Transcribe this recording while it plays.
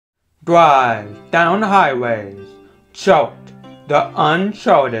Drive down highways, choked the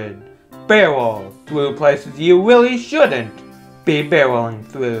uncharted, barrel through places you really shouldn't be barreling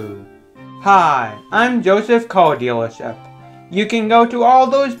through. Hi, I'm Joseph Car Dealership. You can go to all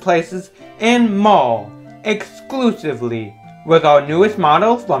those places and more exclusively with our newest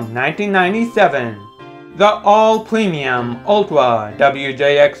model from 1997. The all-premium Ultra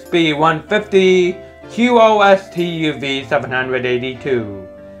WJXB 150 QOST UV 782.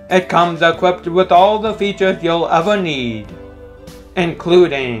 It comes equipped with all the features you'll ever need,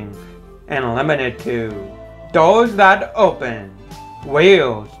 including, and limited to, doors that open,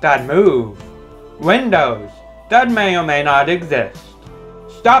 wheels that move, windows that may or may not exist.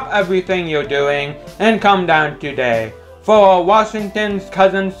 Stop everything you're doing and come down today for Washington's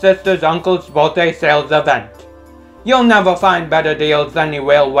cousin's sister's uncle's birthday sales event. You'll never find better deals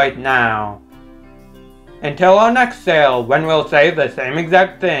anywhere right now. Until our next sale, when we'll say the same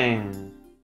exact thing.